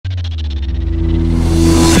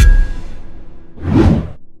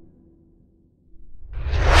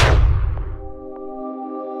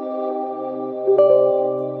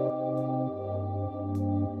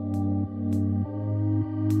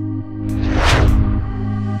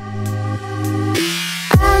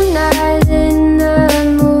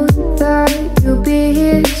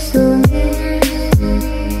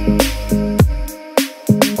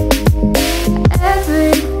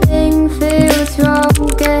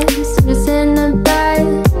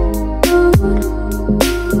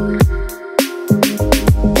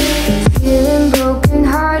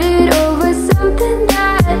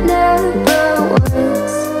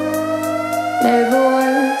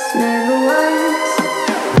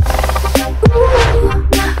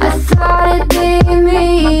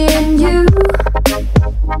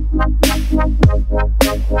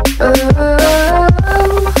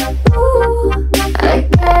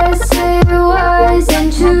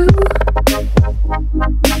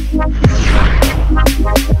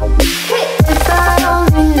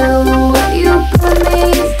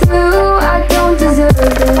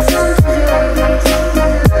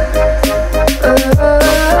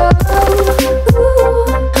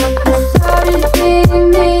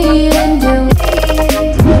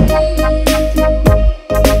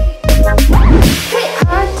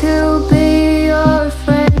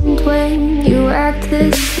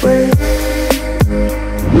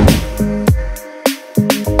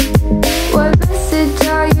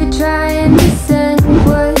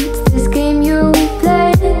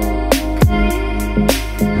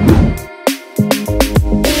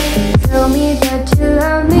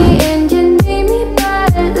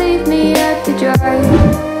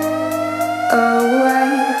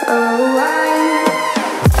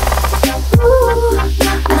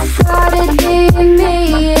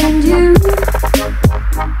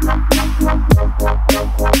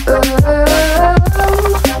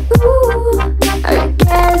I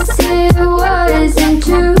guess it wasn't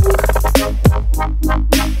true.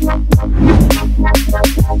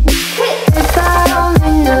 If I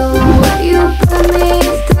only knew what you put me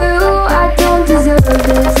through, I don't deserve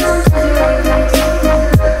this.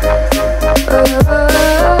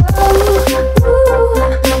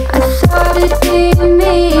 I thought it'd be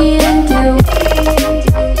me and you.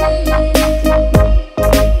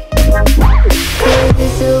 You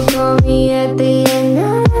still call me at the end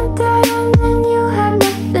of the day, and then you have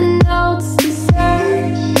nothing else to say.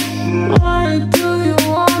 What do you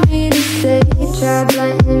want me to say? Try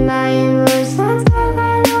blending my inwards lines, but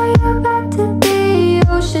I know you're about to be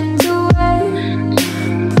oceans away.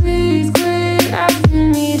 Please quit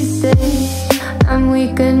asking me to stay. I'm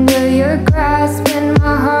weak under your grasp, and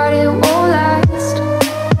my heart, it won't last.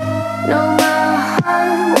 No, my heart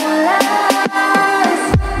won't last.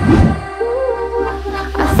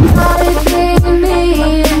 I thought it'd be me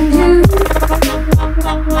and you.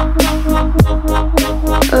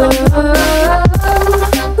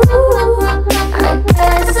 I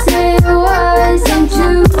guess it wasn't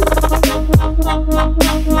true.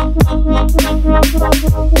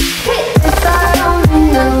 If I only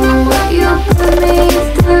knew what you put me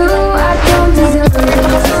through, I don't deserve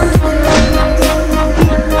this.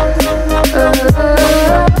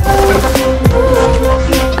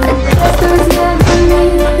 I guess there's never me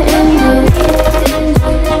and you.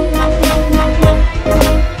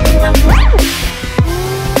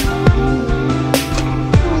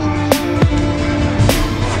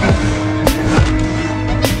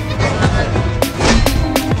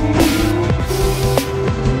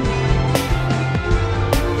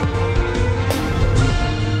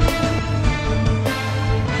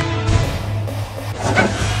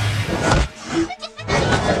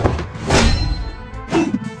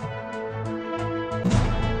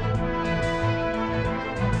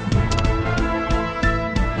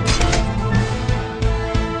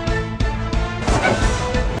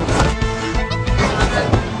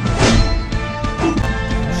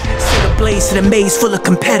 Blaze in a maze full of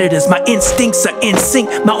competitors. My instincts are in sync,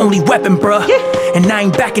 my only weapon, bruh. And I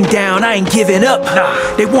ain't backing down, I ain't giving up.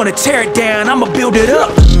 They wanna tear it down, I'ma build it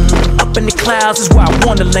up. Up in the clouds is where I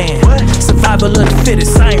wanna land. Survival of the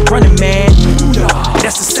fittest, I ain't running, man.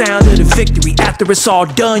 That's the sound of the victory. After it's all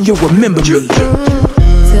done, you'll remember me. To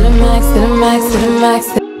the max, to the max, to the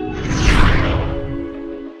max.